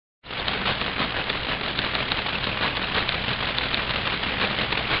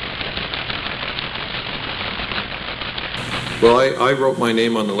Well, I wrote my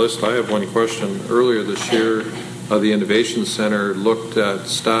name on the list. I have one question. Earlier this year, the Innovation Center looked at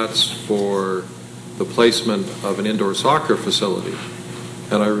stats for the placement of an indoor soccer facility.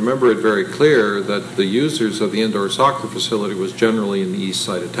 And I remember it very clear that the users of the indoor soccer facility was generally in the east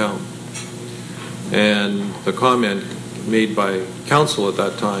side of town. And the comment made by council at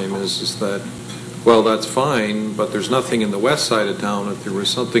that time is that, well, that's fine, but there's nothing in the west side of town. If there was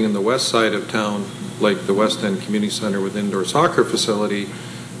something in the west side of town, like the West End Community Center with indoor soccer facility,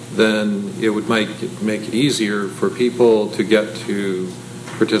 then it would make it easier for people to get to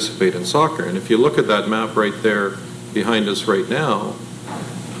participate in soccer. And if you look at that map right there behind us right now,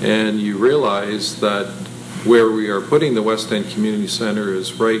 and you realize that where we are putting the West End Community Center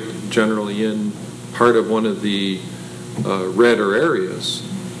is right generally in part of one of the redder areas.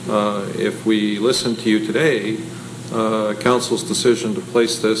 If we listen to you today, Council's decision to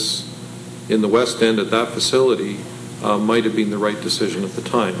place this in the West End at that facility might have been the right decision at the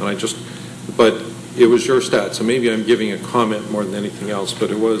time. And but it was your stats, so maybe I'm giving a comment more than anything else,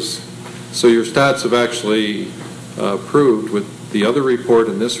 but it was, so your stats have actually proved with the other report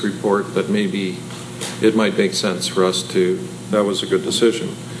and this report that maybe it might make sense for us to, that was a good decision.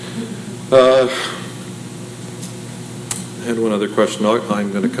 I had one other question.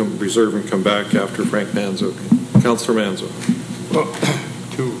 I'm going to reserve and come back after Frank Manzo. Councillor Manzo. Well,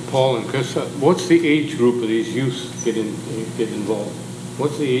 to Paul and Chris, what's the age group of these youths get involved?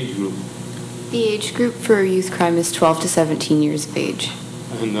 What's the age group? The age group for youth crime is 12 to 17 years of age.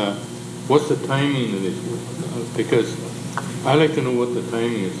 And what's the timing of this? Because I like to know what the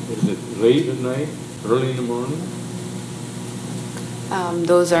timing is. Is it late at night, early in the morning?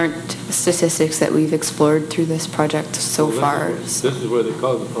 Those aren't statistics that we've explored through this project so far. This is where they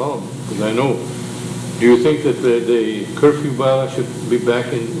cause the problem. Because I know. Do you think that the curfew bylaw should be back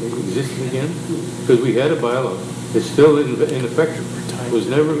in existence again? Because we had a bylaw. It's still in effect. It was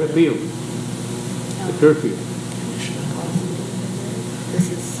never repealed. The curfew.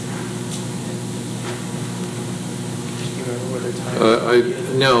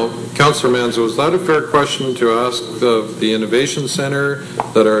 Now, Councillor Manzo, is that a fair question to ask of the Innovation Center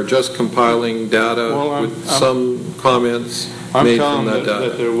that are just compiling data with some comments made from that data?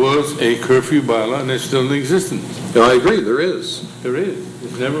 That there was a curfew bylaw and it's still in existence. Yeah, I agree, there is. There is.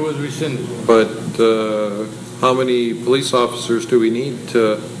 It never was rescinded. But how many police officers do we need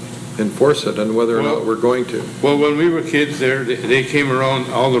to enforce it, and whether or not we're going to? Well, when we were kids there, they came around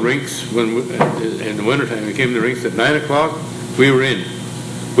all the rinks in the wintertime. They came to the rinks at 9 o'clock. We were in.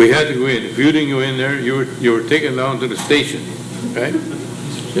 We had to go in. If you didn't go in there, you were taken down to the station, right?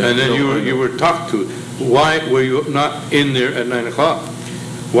 Yeah, and then you were talked to. Why were you not in there at 9 o'clock?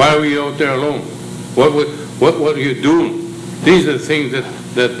 Why were you out there alone? What were you doing? These are the things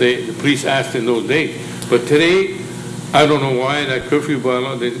that the police asked in those days. But today, I don't know why that curfew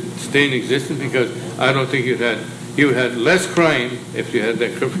bylaw didn't stay in existence, because I don't think you had less crime if you had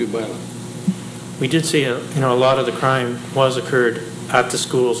that curfew bylaw. We did see a lot of the crime was occurred at the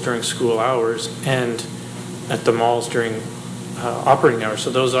schools during school hours and at the malls during operating hours.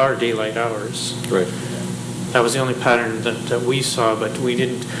 So those are daylight hours. Right. That was the only pattern that we saw, but we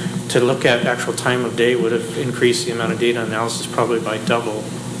didn't. To look at actual time of day would have increased the amount of data analysis probably by double.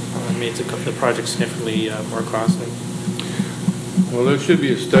 Made the project significantly more costly. Well, there should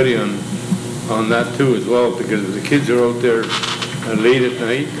be a study on that too as well, because if the kids are out there late at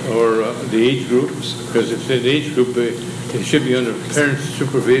night, or the age groups, because if it's the age group, it should be under parents'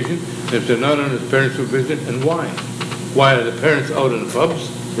 supervision. If they're not under parents' supervision, and why? Why are the parents out in the pubs?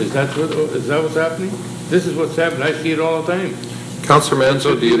 Is that what's happening? This is what's happening. I see it all the time. Councillor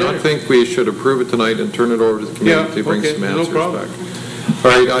Manzo, do you not think we should approve it tonight and turn it over to the community to bring some answers back?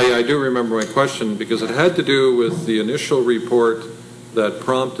 All right, I do remember my question, because it had to do with the initial report that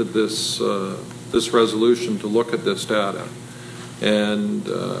prompted this resolution to look at this data. And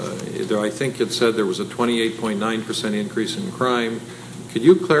I think it said there was a 28.9% increase in crime. Could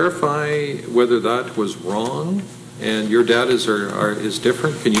you clarify whether that was wrong and your data is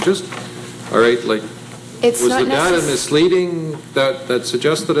different? Can you just, all right, like, was the data misleading that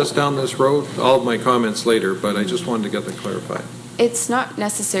suggested us down this road? All of my comments later, but I just wanted to get that clarified. It's not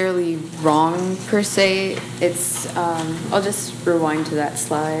necessarily wrong per se. It's I'll just rewind to that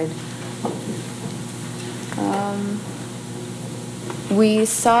slide. We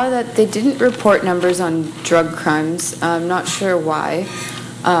saw that they didn't report numbers on drug crimes. I'm not sure why.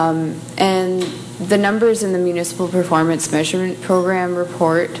 And the numbers in the Municipal Performance Measurement Program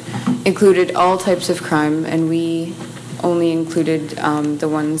report included all types of crime, and we only included the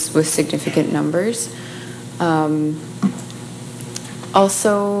ones with significant numbers.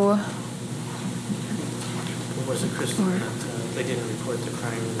 Also, what was it, Crystal? they didn't report the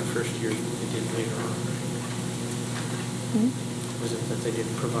crime in the first year, they did later on, right? Was it that they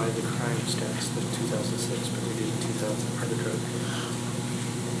didn't provide the crime stats in 2006, but they did in 2000, or the drug?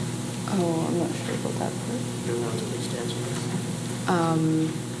 Oh, I'm not sure about that part. Do you want to at least answer this?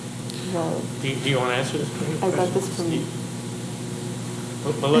 Well, Do you want to answer this? I got this from...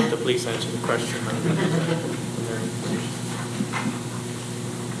 We'll let the police answer the question.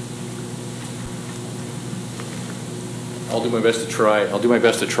 I'll do my best to try. I'll do my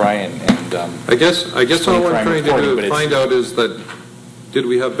best to try and I guess all explain I'm crime trying reporting, to but it's- find out is that, did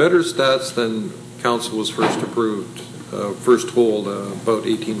we have better stats than council was first told about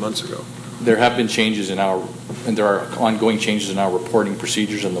 18 months ago? there have been changes in and there are ongoing changes in our reporting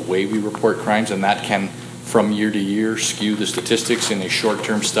procedures and the way we report crimes, and that can, from year to year, skew the statistics in a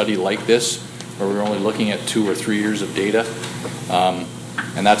short-term study like this, where we're only looking at 2 or 3 years of data.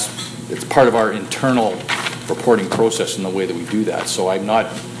 And it's part of our internal reporting process in the way that we do that. So I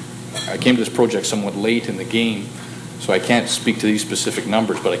came to this project somewhat late in the game, so I can't speak to these specific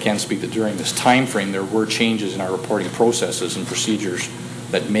numbers, but I can speak that during this time frame there were changes in our reporting processes and procedures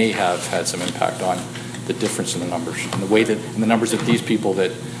that may have had some impact on the difference in the numbers and the numbers that these people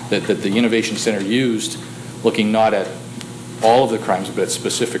that the Innovation Center used, looking not at all of the crimes but at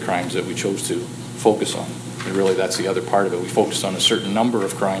specific crimes that we chose to focus on. And really that's the other part of it. We focused on a certain number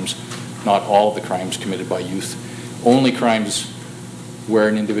of crimes, not all of the crimes committed by youth. Only crimes where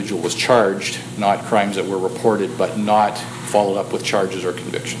an individual was charged, not crimes that were reported but not followed up with charges or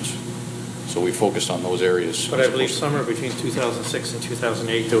convictions. So we focused on those areas. But I believe somewhere between 2006 and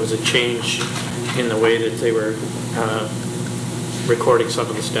 2008, there was a change in the way that they were recording some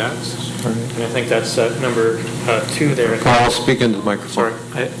of the stats. And I think that's number 2 there. Carl, speak into the microphone.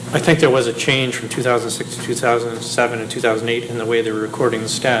 Sorry. I think there was a change from 2006 to 2007 and 2008 in the way they were recording the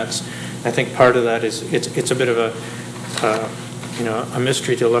stats. I think part of that is it's a bit of a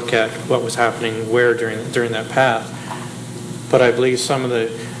mystery to look at what was happening where during that path. But I believe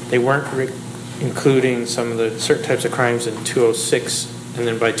they weren't including some of the certain types of crimes in 2006, and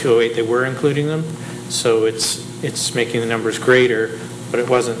then by 2008 they were including them. So it's making the numbers greater, but it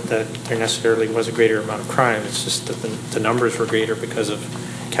wasn't that there necessarily was a greater amount of crime. It's just that the numbers were greater because of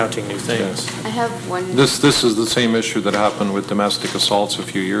counting new things. I have one... This is the same issue that happened with domestic assaults a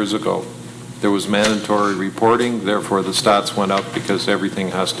few years ago. There was mandatory reporting, therefore the stats went up because everything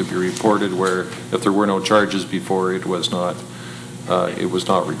has to be reported, where if there were no charges before, it was not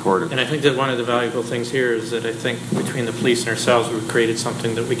recorded. And I think that one of the valuable things here is that I think between the police and ourselves, we've created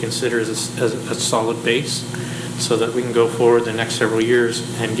something that we consider as a solid base, so that we can go forward the next several years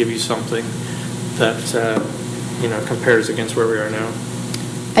and give you something that compares against where we are now.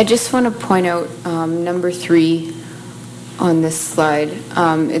 I just want to point out number 3 on this slide.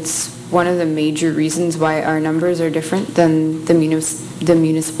 It's one of the major reasons why our numbers are different than the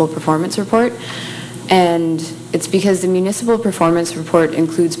municipal performance report. And it's because the municipal performance report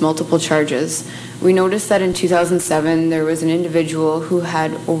includes multiple charges. We noticed that in 2007, there was an individual who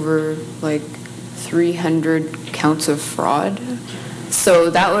had over 300 counts of fraud. So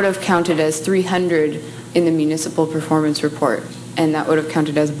that would have counted as 300 in the municipal performance report, and that would have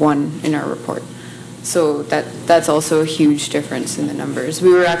counted as 1 in our report. So that's also a huge difference in the numbers.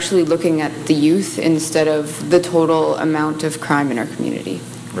 We were actually looking at the youth instead of the total amount of crime in our community.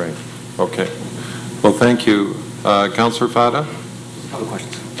 Right. Okay. Well, thank you. Councillor Fada? A couple of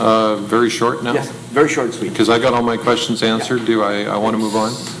questions. Very short now? Yes, very short and sweet. Because I got all my questions answered. Do I want to move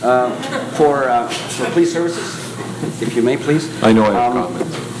on? For police services, if you may, please. I know I have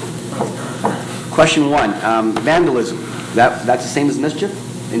comments. Question 1, vandalism. That's the same as mischief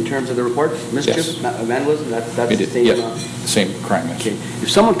in terms of the report? Mischief, Yes. vandalism, that's the same? Yeah, same crime. Yes. Okay.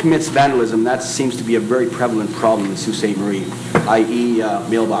 If someone commits vandalism, that seems to be a very prevalent problem in Sault Ste. Marie, i.e.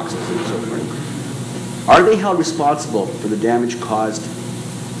 mailboxes and so forth. Are they held responsible for the damage caused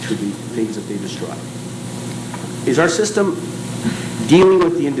to the things that they destroy? Is our system dealing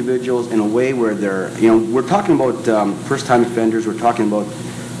with the individuals in a way where we're talking about first-time offenders, we're talking about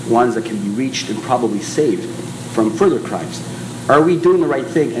ones that can be reached and probably saved from further crimes. Are we doing the right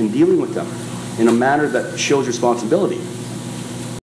thing and dealing with them in a manner that shows responsibility?